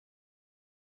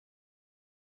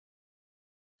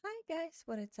Hi guys,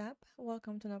 what is up?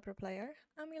 Welcome to NoProPlayer.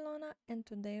 I'm Ilona and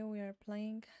today we are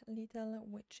playing Little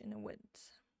Witch in the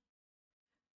Woods.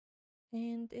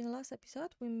 And in the last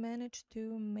episode we managed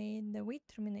to make the wheat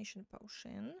termination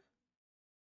potion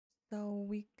so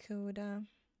we could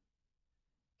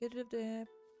get rid of the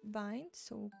vines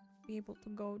so be able to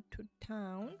go to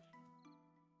town.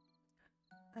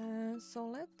 So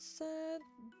let's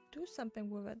do something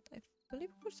with it. I believe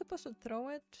we're supposed to throw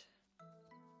it.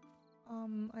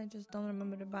 I just don't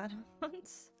remember the bad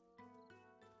ones.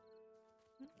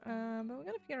 But we're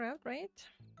gonna figure out, right?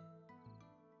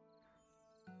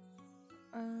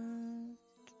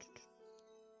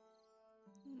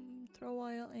 Throw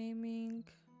while aiming.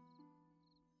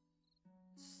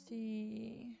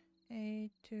 C A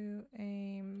to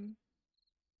aim.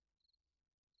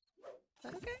 Is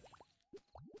that okay?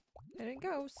 There it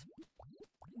goes.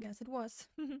 I guess it was.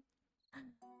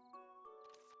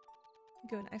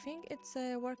 Good. I think it's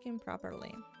working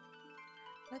properly.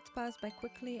 Let's pass by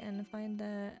quickly and find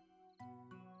the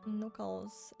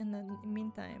knuckles in the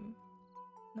meantime.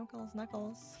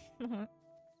 Knuckles.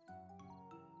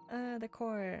 The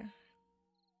core.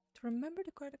 To remember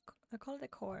the core, I call it the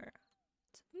core.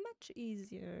 It's much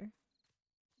easier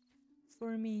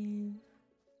for me.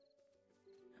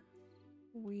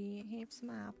 We have some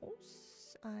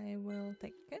apples. I will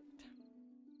take it.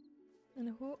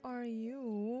 And who are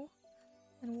you?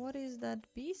 And what is that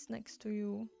beast next to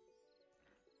you?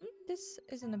 This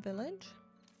isn't a village.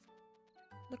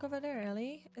 Look over there,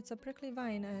 Ellie. It's a prickly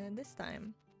vine this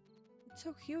time. It's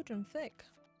so huge and thick.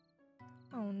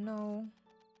 Oh no.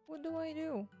 What do I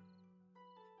do?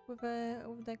 With the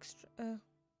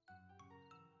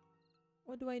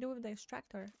what do I do with the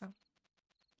extractor? Oh.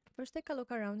 First take a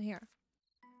look around here.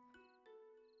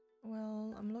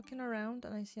 Well, I'm looking around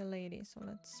and I see a lady, so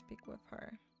let's speak with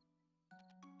her.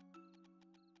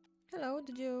 Hello,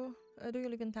 do you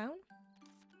live in town?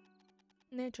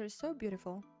 Nature is so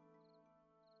beautiful.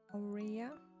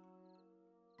 Aurea?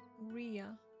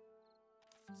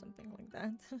 Something like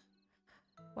that.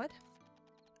 What?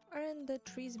 Aren't the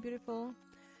trees beautiful?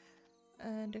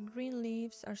 The green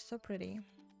leaves are so pretty.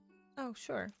 Oh,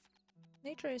 sure.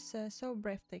 Nature is so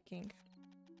breathtaking.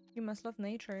 You must love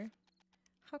nature.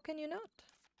 How can you not?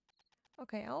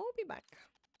 Okay, I'll be back.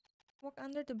 Walk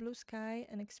under the blue sky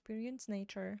and experience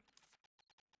nature.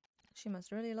 She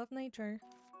must really love nature.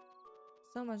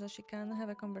 So much that she can have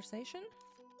a conversation.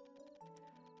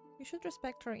 You should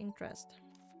respect her interest.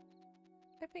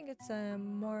 I think it's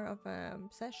more of an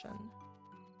obsession.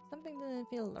 Something didn't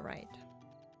feel right.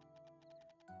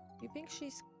 You think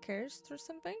she's cursed or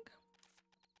something?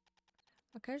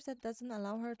 A curse that doesn't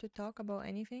allow her to talk about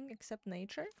anything except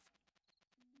nature?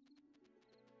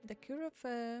 The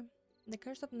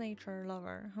curse of nature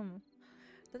lover.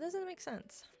 That doesn't make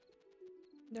sense.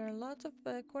 There are lots of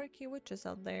quirky witches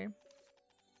out there.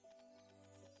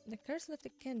 The curse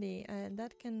lifted candy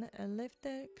that can lift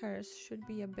the curse should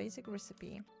be a basic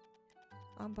recipe.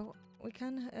 But we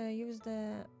can use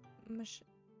the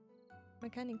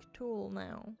mechanic tool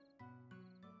now.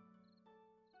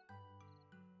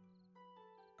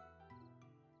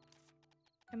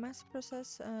 I must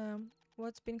process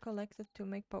what's been collected to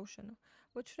make potion.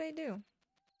 What should I do?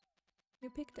 You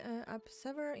picked up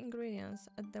several ingredients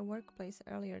at the workplace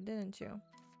earlier, didn't you?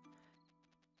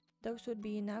 Those would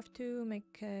be enough to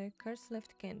make curse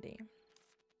lift candy.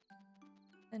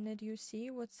 And did you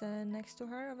see what's next to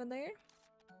her over there?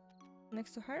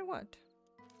 Next to her, what?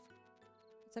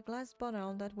 It's a glass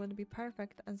bottle that would be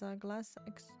perfect as a glass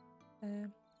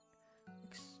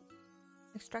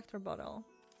extractor bottle.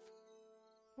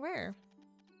 Where?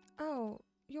 Oh,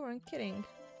 you weren't kidding.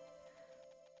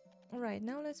 Alright,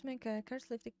 now let's make a curse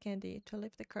lifted candy to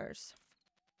lift the curse.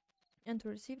 And to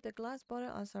receive the glass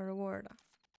bottle as a reward.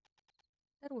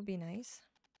 That would be nice.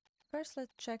 First,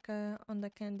 let's check on the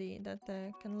candy that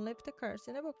can lift the curse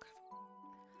in the book.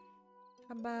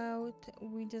 How about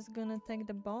we just gonna take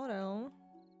the bottle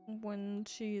when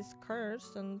she is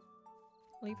cursed and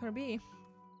leave her be?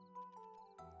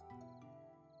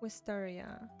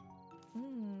 Wisteria.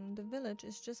 The village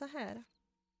is just ahead.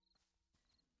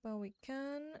 But we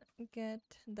can get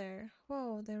there.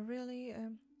 Whoa, they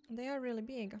are really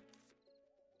big.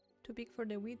 Too big for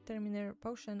the wheat terminator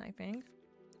potion, I think.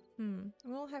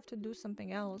 We'll have to do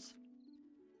something else.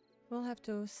 We'll have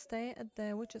to stay at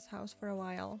the witch's house for a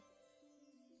while.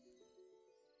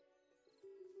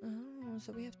 Oh,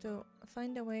 so we have to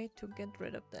find a way to get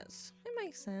rid of this. It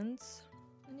makes sense.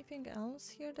 Anything else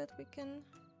here that we can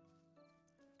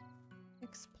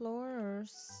explore or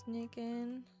sneak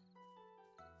in?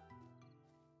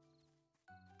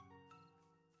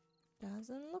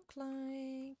 Doesn't look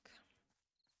like.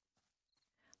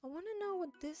 I want to know what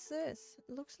this is.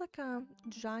 It looks like a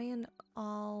giant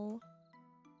owl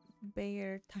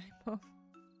bear type of.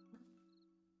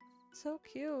 So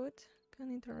cute.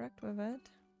 Can interact with it.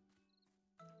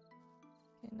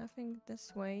 Okay, nothing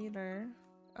this way either.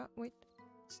 Oh, wait.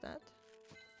 What's that?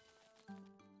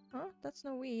 Huh? That's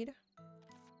no weed.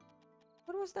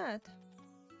 What was that?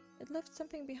 It left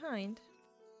something behind.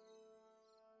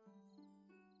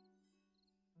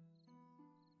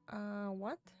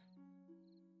 What?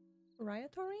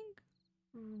 Riotoring?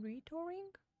 Retoring?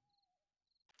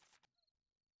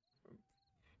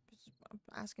 I'm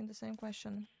asking the same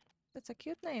question. That's a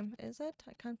cute name, is it?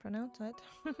 I can't pronounce it.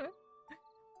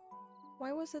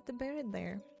 Why was it buried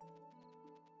there?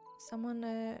 Someone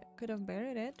could have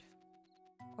buried it.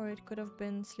 Or it could have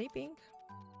been sleeping.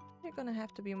 You're gonna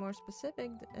have to be more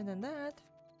specific than that.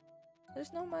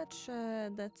 There's not much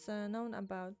that's known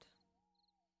about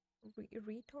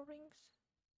retorings.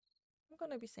 I'm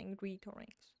gonna be saying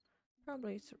retorings.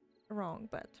 Probably it's wrong,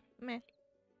 but meh.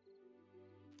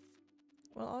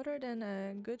 Well, other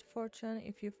than good fortune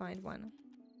if you find one.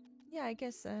 Yeah, I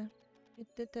guess it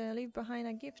did leave behind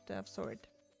a gift of sort.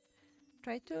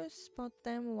 Try to spot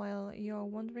them while you're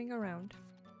wandering around.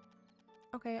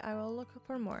 Okay, I will look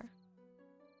for more.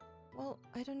 Well,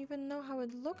 I don't even know how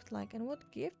it looked like and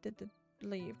what gift did it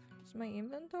leave. Is my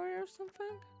inventory or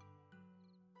something?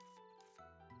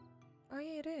 Oh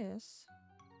yeah, it is.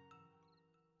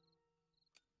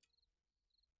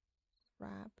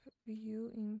 Wrap, view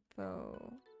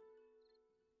info.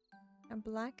 A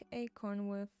black acorn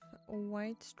with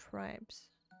white stripes.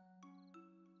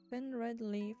 Thin red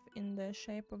leaf in the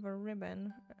shape of a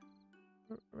ribbon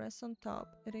rests on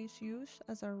top. It is used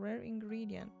as a rare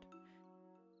ingredient.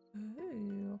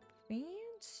 Ooh,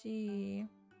 fancy.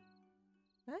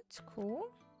 That's cool.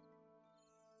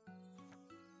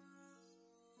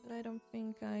 But I don't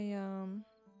think I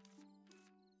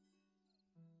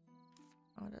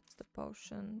Oh, that's the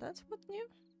potion. That's what new?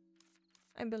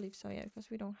 I believe so, yeah, because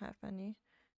we don't have any.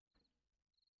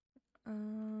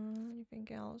 Anything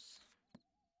else?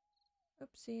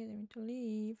 Oopsie, I need to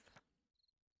leave.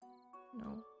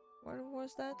 No. Where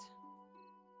was that?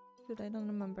 Dude, I don't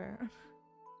remember.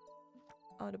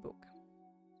 Oh, the book.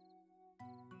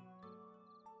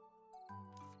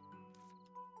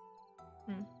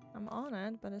 I'm on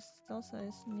it, but it still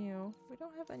says new. We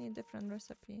don't have any different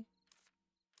recipe.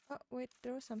 Oh, wait,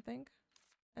 there was something.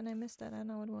 And I missed that. I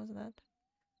know what was that.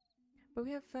 But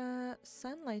we have a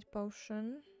sunlight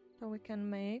potion that we can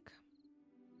make.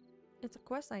 It's a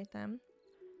quest item.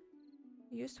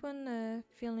 Used when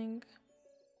feeling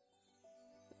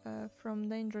from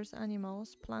dangerous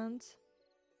animals, plants,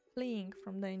 fleeing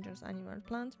from dangerous animals,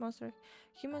 plants, monsters,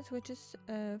 humans, witches,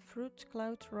 fruit,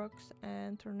 clouds, rocks,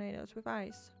 and tornadoes with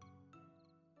ice.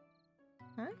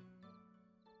 Huh?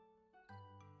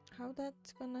 How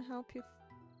that's gonna help you?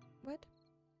 What?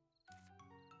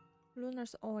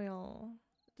 Lunar's oil.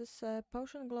 This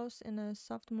potion glows in a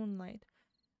soft moonlight.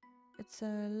 It's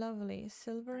a lovely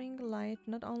silvering light.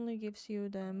 Not only gives you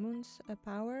the moon's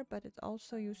power, but it's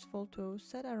also useful to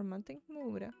set a romantic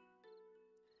mood.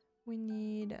 We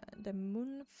need the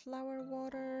moonflower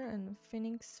water and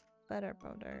phoenix feather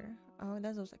powder. Oh,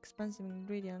 that's those expensive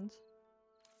ingredients.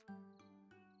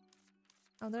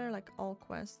 Oh, they're like all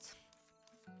quests.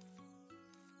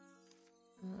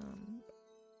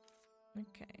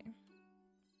 Okay.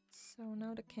 So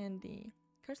now the candy.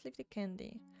 Curse leaf the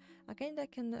candy. A candy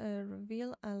that can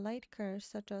reveal a light curse,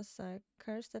 such as a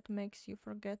curse that makes you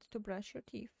forget to brush your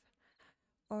teeth,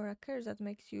 or a curse that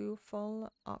makes you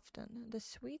fall often. The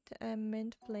sweet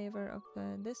mint flavor of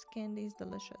this candy is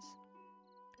delicious.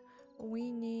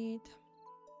 We need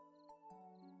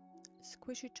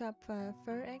squishy chop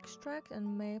fir extract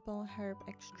and maple herb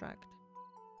extract.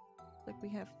 Like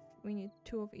we need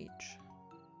 2 of each.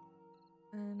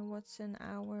 And what's in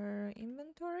our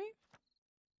inventory?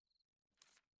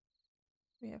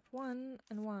 We have 1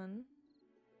 and 1.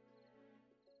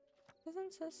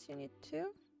 Doesn't says you need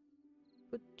 2?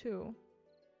 Put 2.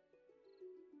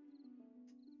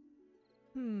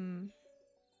 I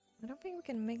don't think we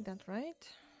can make that, right?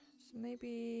 So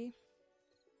maybe...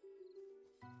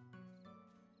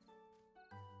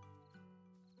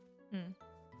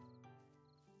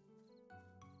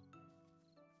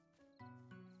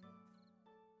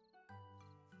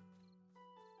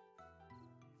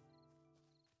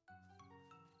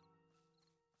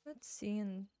 Let's see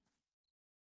and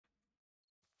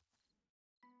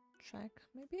check.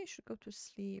 Maybe I should go to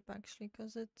sleep actually,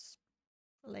 because it's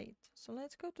late. So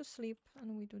let's go to sleep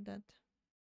and we do that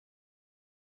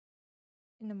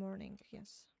in the morning,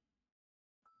 yes.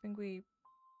 I think we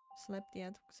slept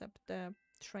yet, except the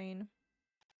train.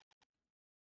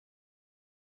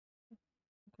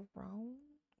 grown?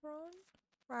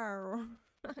 Rawr.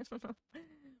 I don't know.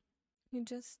 You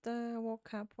just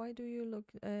woke up. Why do you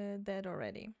look dead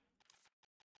already?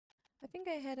 I think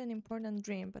I had an important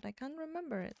dream, but I can't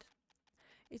remember it.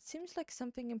 It seems like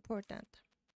something important.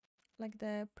 Like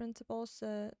the principal's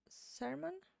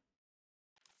sermon?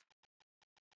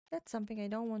 That's something I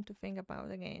don't want to think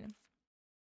about again.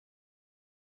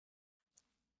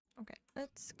 Okay,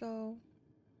 let's go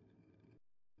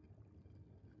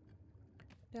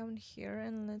down here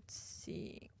and let's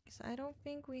see. 'Cause I don't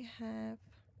think we have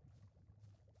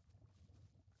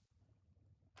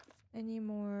any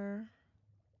more.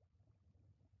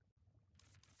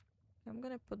 I'm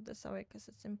gonna put this away because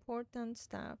it's important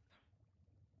stuff.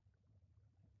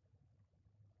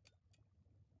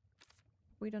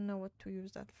 We don't know what to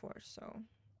use that for, so.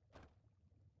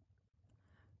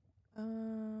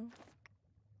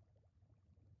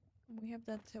 We have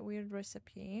that weird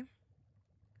recipe.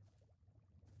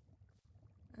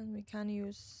 And we can't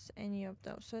use any of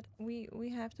those. So we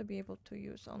have to be able to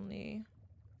use only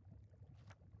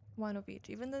one of each,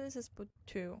 even though this is put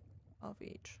 2 of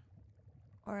each.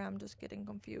 Or I'm just getting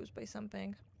confused by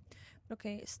something.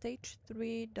 Okay, stage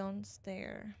 3, don't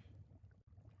stare.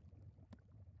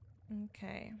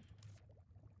 Okay.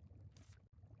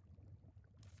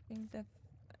 I think that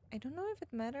I don't know if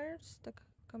it matters the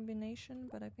combination,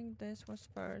 but I think this was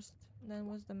first. Then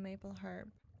was the maple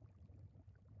herb.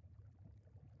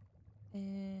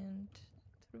 And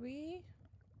 3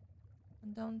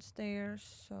 downstairs,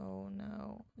 so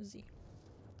now Z.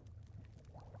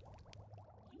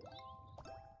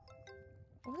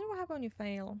 I wonder what happens when you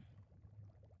fail.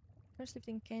 Curse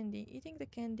lifting candy. Eating the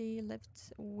candy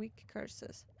lifts weak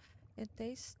curses. It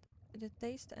tastes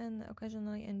and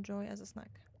occasionally enjoy as a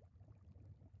snack.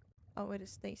 Oh, it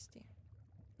is tasty.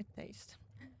 It tastes.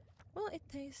 Well, it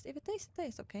tastes. If it tastes, it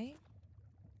tastes, okay?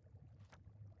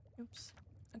 Oops.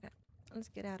 Okay, let's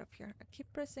get out of here. I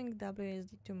keep pressing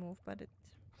WSD to move, but it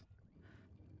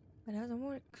doesn't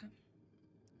work.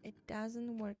 It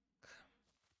doesn't work.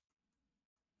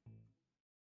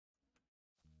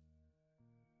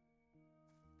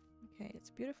 Okay, it's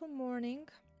beautiful morning.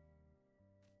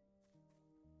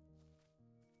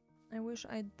 I wish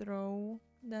I'd draw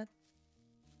that.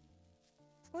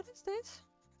 What is this?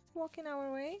 It's walking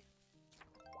our way.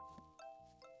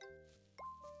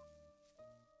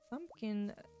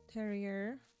 Pumpkin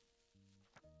terrier.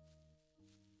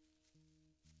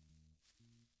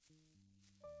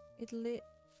 It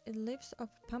lives off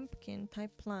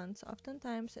pumpkin-type plants.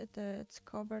 Oftentimes it's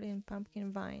covered in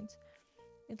pumpkin vines.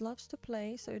 It loves to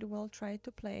play, so it will try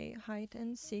to play hide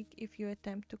and seek if you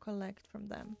attempt to collect from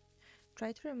them.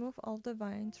 Try to remove all the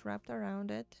vines wrapped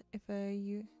around it if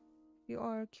you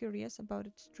are curious about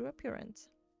its true appearance.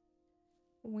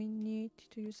 We need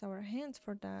to use our hands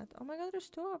for that. Oh my god, there's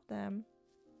 2 of them.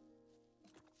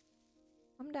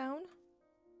 I'm down.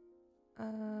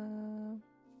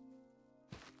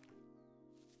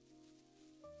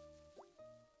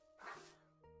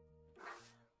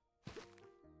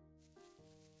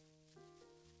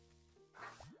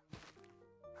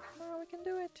 Oh, we can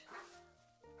do it.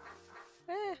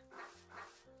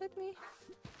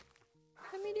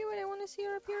 Let me do it. I want to see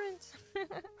your appearance.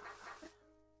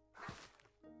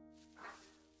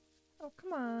 Oh,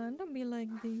 come on. Don't be like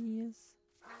this.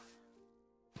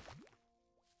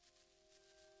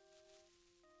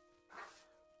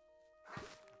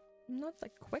 I'm not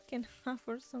like quick enough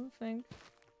or something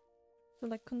to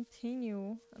like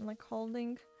continue, and like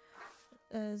holding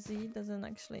Z doesn't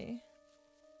actually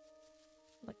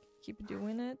like keep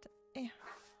doing it.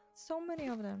 So many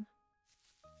of them.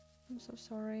 I'm so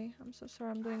sorry. I'm so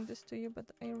sorry I'm doing this to you, but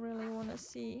I really want to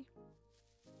see.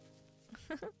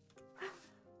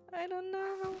 I don't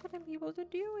know if I'm gonna be able to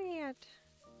do it.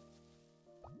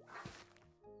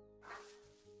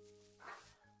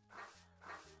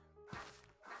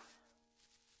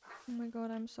 Oh my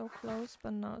god, I'm so close,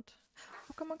 but not.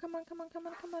 Oh, come on, come on, come on, come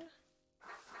on, come on.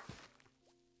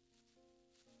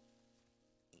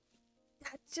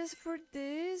 That's just for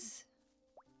this?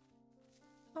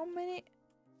 How many?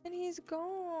 And he's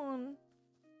gone.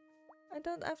 I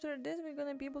thought after this we're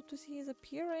gonna be able to see his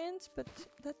appearance, but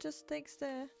that just takes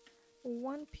the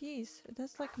 1 piece.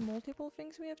 That's like multiple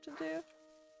things we have to do.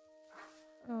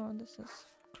 Oh, this is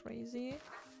crazy.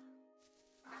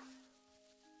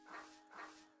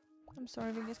 I'm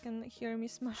sorry if you guys can hear me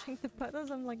smashing the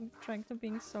buttons. I'm like trying to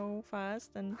being so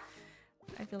fast and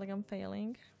I feel like I'm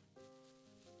failing.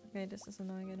 Okay, this is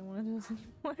annoying. I don't want to do this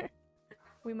anymore.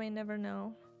 We may never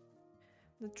know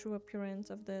the true appearance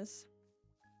of this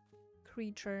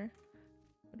creature.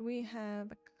 But we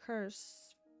have a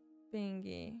curse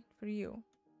thingy for you.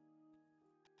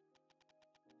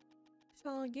 So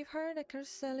I'll give her the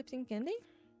curse lifting candy.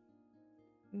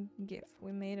 Give.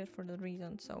 We made it for the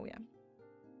reason, so yeah.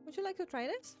 Would you like to try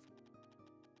this?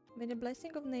 May the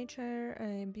blessing of nature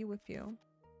be with you.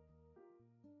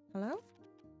 Hello?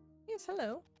 Yes,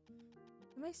 hello.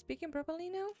 Am I speaking properly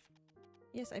now?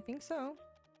 Yes, I think so.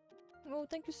 Oh,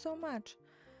 thank you so much.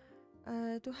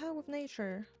 To hell with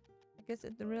nature. I guess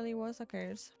it really was a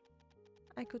curse.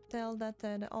 I could tell that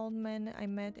the old man I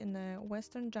met in the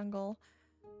western jungle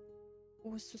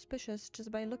was suspicious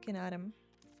just by looking at him.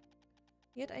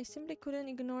 Yet I simply couldn't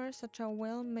ignore such a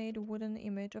well-made wooden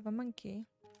image of a monkey.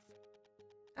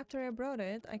 After I brought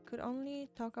it, I could only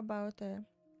talk about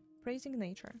praising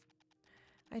nature.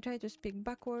 I tried to speak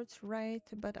backwards, right,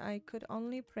 but I could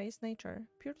only praise nature.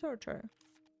 Pure torture.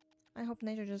 I hope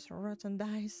nature just rots and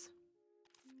dies.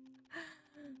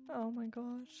 Oh my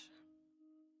gosh.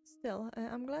 Still,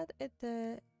 I'm glad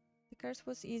the curse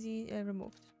was easy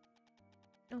removed.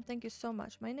 Oh, thank you so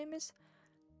much. My name is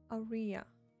Aurea.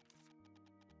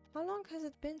 How long has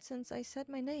it been since I said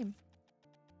my name?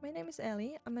 My name is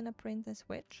Ellie. I'm an apprentice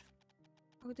witch.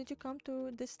 Oh, did you come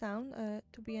to this town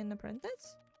to be an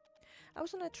apprentice? I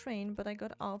was on a train, but I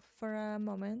got off for a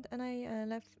moment and it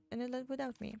left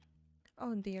without me.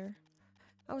 Oh dear.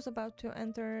 I was about to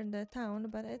enter the town,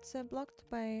 but it's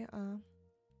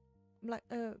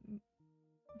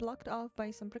blocked off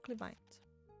by some prickly vines.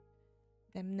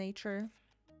 Damn nature.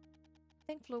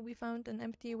 Thankfully, we found an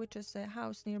empty witch's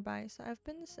house nearby, so I've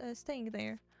been staying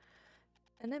there.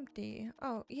 An empty...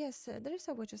 Oh, yes, there is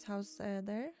a witch's house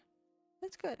there.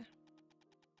 That's good.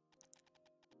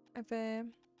 I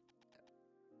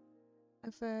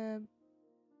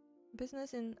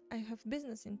have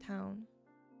business in town,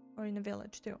 or in a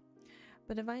village too.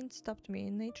 But the vine stopped me.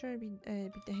 Nature be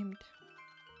damned.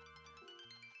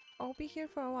 I'll be here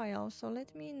for a while, so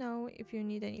let me know if you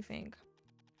need anything.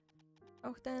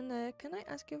 Oh, then can I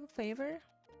ask you a favor?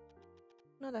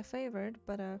 Not a favor,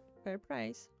 but a fair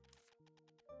price.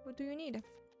 What do you need?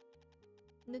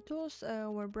 The tools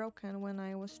were broken when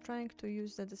I was trying to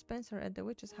use the dispenser at the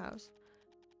witch's house.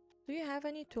 Do you have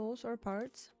any tools or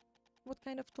parts? What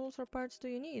kind of tools or parts do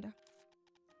you need?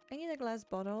 I need a glass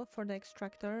bottle for the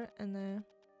extractor and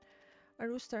a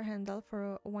rooster handle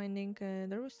for winding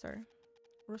the rooster.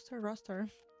 Rooster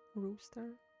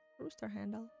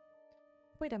handle.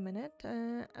 Wait a minute,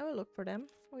 I will look for them.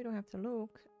 We don't have to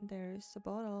look. There's a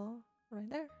bottle right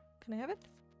there. Can I have it?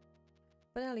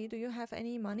 But Ellie, do you have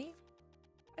any money?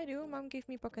 I do. Mom gave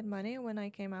me pocket money when I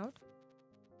came out.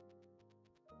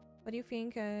 But you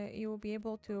think you will be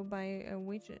able to buy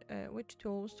witch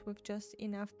tools with just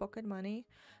enough pocket money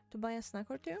to buy a snack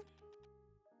or two?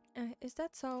 Is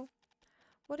that so?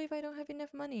 What if I don't have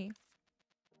enough money?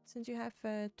 Since you have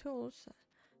tools,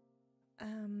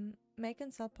 make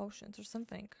and sell potions or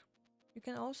something. You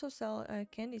can also sell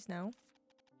candies now.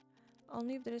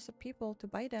 Only if there is a people to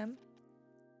buy them.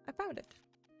 I found it.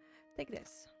 Take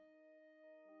this.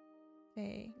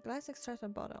 A glass extractor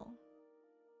bottle.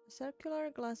 A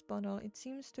circular glass bottle. It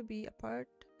seems to be a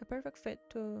perfect fit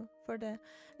for the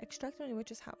extractor in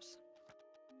witch's house.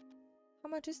 How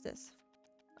much is this?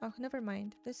 Oh, never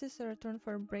mind. This is a return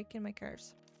for breaking my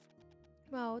curse.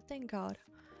 Wow, thank God.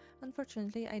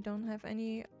 Unfortunately, I don't have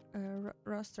any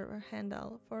roster or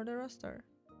handle for the roster.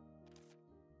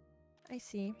 I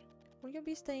see. Will you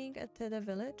be staying at the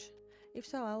village? If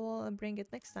so, I will bring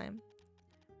it next time.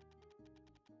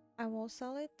 I will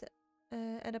sell it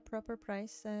at a proper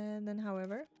price then,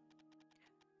 however.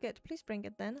 Good, please bring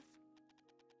it then.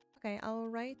 Okay, I'll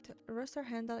write roster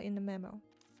handle in the memo.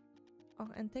 Oh,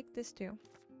 and take this too.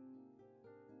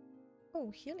 Oh,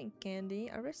 healing candy,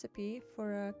 a recipe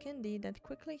for a candy that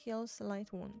quickly heals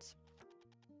light wounds.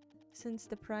 Since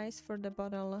the price for the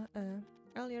bottle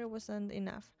earlier wasn't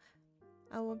enough,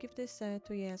 I will give this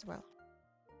to you as well.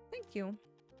 Thank you.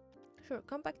 Sure,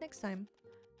 come back next time.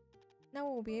 Now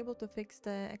we'll be able to fix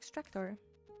the extractor.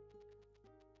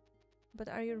 But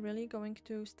are you really going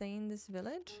to stay in this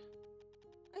village?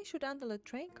 I should until the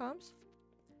train comes.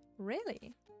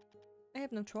 Really? I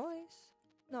have no choice.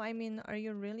 No, I mean, are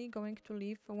you really going to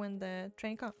leave when the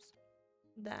train comes?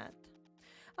 That.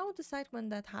 I will decide when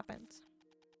that happens.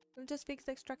 We'll just fix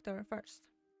the extractor first.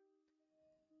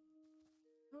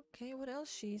 Okay, what else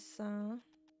she's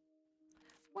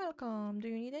welcome. Do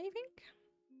you need anything?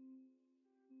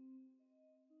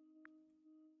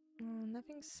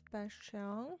 Nothing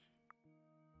special.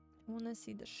 I wanna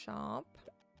see the shop.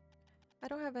 I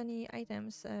don't have any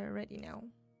items ready now.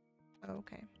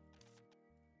 Okay.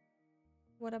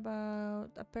 What about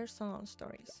personal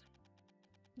stories?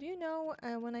 Do you know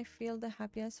when I feel the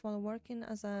happiest while working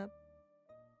as a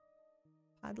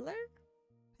paddler?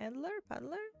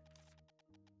 Paddler?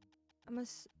 I'm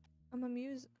ass I'm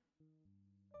amused.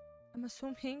 I'm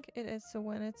assuming it is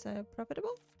when it's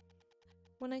profitable.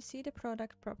 When I see the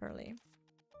product properly.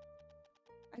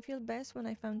 I feel best when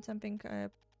I found something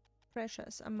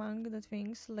precious among the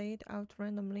things laid out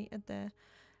randomly at the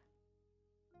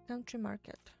country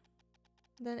market.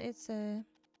 Then it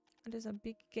is a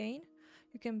big gain.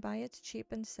 You can buy it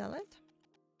cheap and sell it.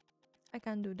 I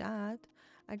can't do that.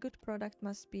 A good product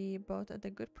must be bought at a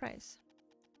good price.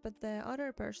 But the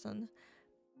other person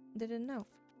didn't know.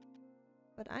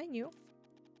 But I knew.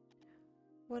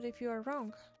 What if you are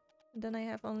wrong? Then I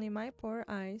have only my poor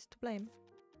eyes to blame.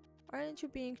 Aren't you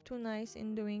being too nice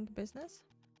in doing business?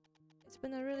 It's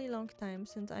been a really long time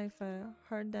since I've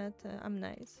heard that I'm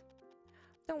nice.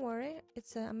 Don't worry,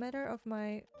 it's a matter of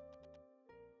my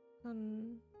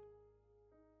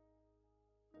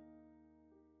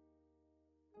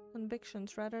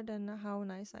convictions rather than how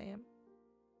nice I am.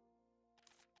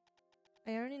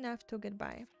 I earn enough to get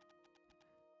by.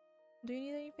 Do you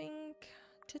need anything?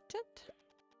 Chit-chat?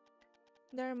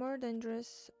 There are more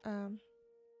dangers in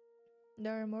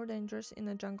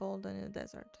the jungle than in the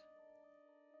desert.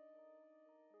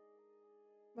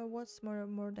 But what's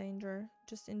more danger?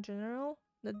 Just in general?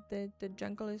 That the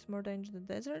jungle is more dangerous than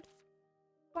the desert?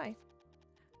 Why?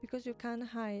 Because you can't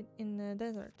hide in the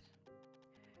desert.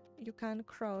 You can't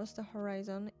cross the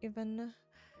horizon even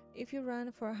if you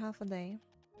run for half a day.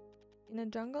 In a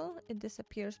jungle, it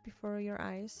disappears before your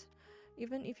eyes,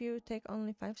 even if you take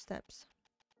only 5 steps.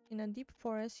 In a deep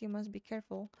forest, you must be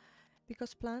careful,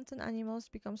 because plants and animals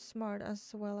become smart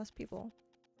as well as people.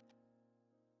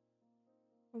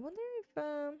 I wonder if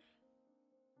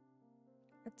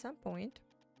at some point...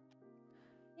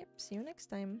 Yep, see you next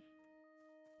time.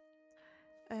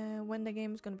 When the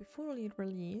game is gonna be fully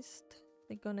released,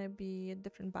 they're gonna be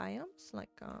different biomes, like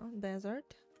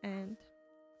desert and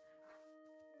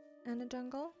a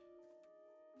jungle.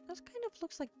 Those kind of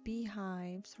looks like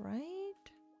beehives,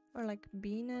 right? Or like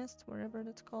bee nest, wherever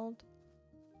that's called.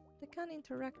 They can't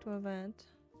interact with it.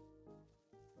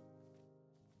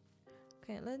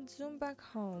 Okay, let's zoom back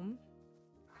home.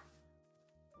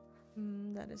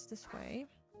 That is this way.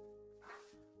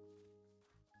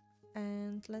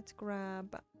 And let's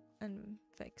grab and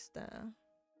fix the...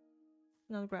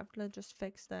 Not grab, let's just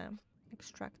fix the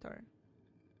extractor.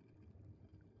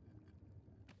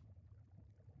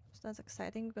 So that's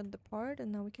exciting, we got the part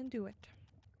and now we can do it.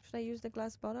 Should I use the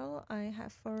glass bottle I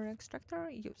have for extractor?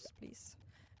 Use, please.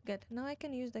 Good, now I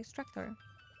can use the extractor.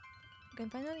 I can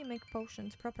finally make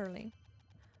potions properly.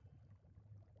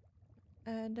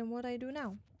 Then what I do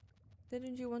now?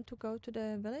 Didn't you want to go to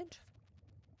the village?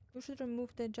 You should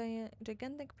remove the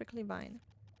gigantic prickly vine.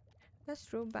 That's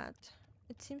true, but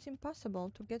it seems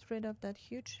impossible to get rid of that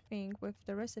huge thing with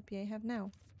the recipe I have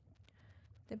now.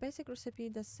 The basic recipe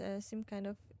does seem kind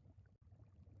of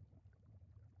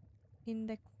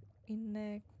inadequate.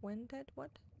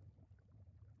 What?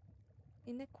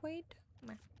 Inadequate?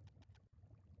 Meh.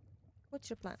 What's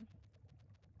your plan?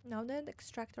 Now that the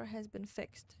extractor has been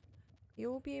fixed, you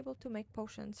will be able to make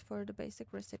potions for the basic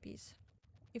recipes.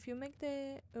 If you make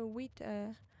the wheat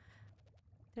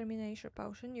termination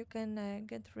potion, you can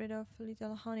get rid of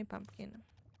little honey pumpkin.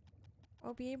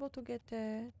 I'll be able to get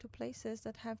to places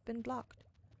that have been blocked.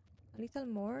 A little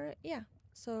more, yeah,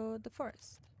 so the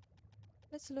forest.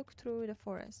 Let's look through the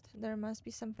forest. There must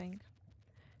be something.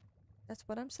 That's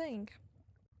what I'm saying.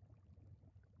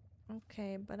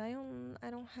 Okay, but I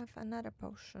don't have another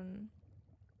potion.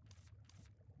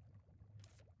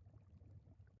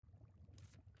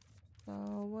 So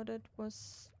what it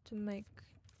was to make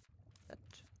that?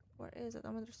 Where is it?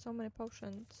 Oh, there's so many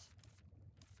potions.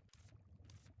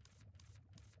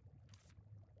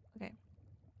 Okay.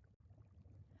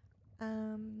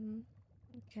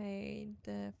 Okay,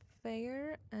 the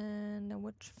fair and the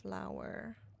witch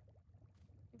flower.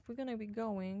 If we're gonna be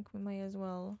going, we might as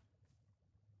well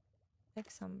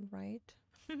take some, right?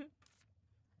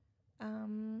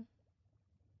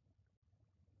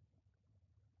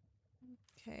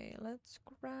 Okay, let's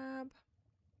grab,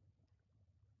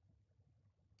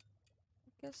 I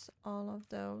guess, all of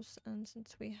those, and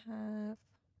since we have,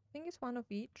 I think it's one of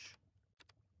each,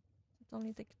 let's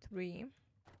only take 3.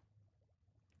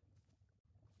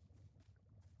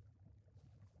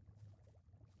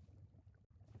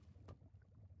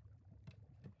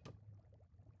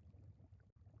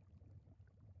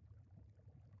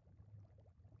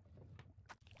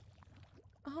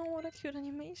 Oh, what a cute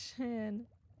animation!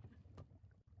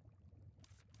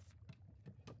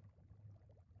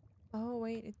 Oh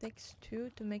wait, it takes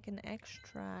 2 to make an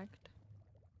extract.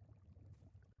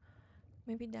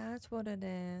 Maybe that's what it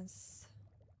is.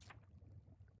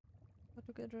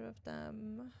 How to get rid of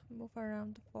them? Move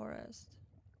around the forest.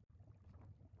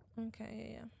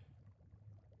 Okay, yeah.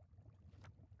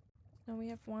 Now we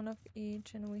have one of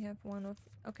each, and we have one of.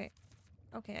 Okay,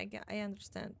 okay, I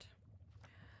understand.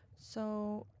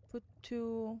 So put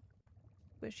 2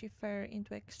 squishy fur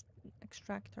into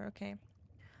extractor. Okay,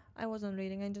 I wasn't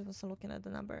reading. I just was looking at the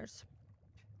numbers.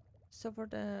 So for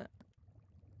the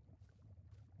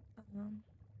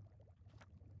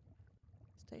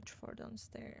stage 4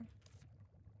 downstairs.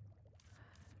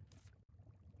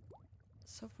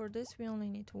 So for this we only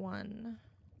need 1.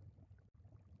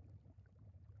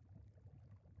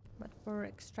 But for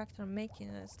extractor making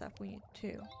and stuff we need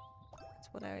 2. That's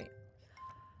what I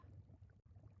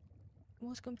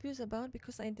was confused about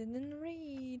because I didn't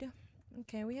read.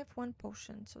 Okay, we have 1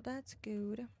 potion, so that's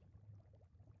good.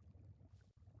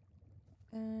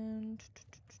 And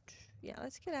yeah,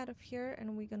 let's get out of here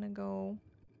and we're gonna go.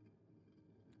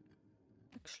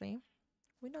 Actually,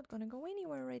 we're not gonna go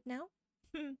anywhere right now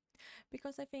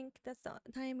because I think that's the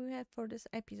time we have for this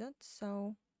episode.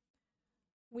 So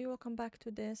we will come back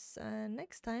to this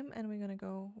next time, and we're gonna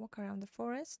go walk around the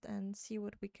forest and see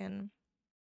what we can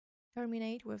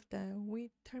terminate with the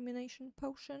wheat termination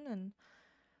potion and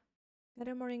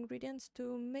gather more ingredients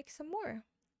to make some more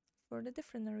for the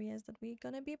different areas that we're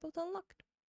gonna be able to unlock.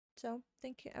 So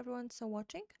thank you everyone for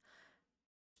watching.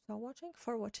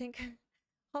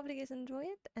 Hopefully you guys enjoy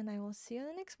it, and I will see you in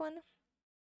the next one.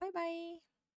 Bye bye.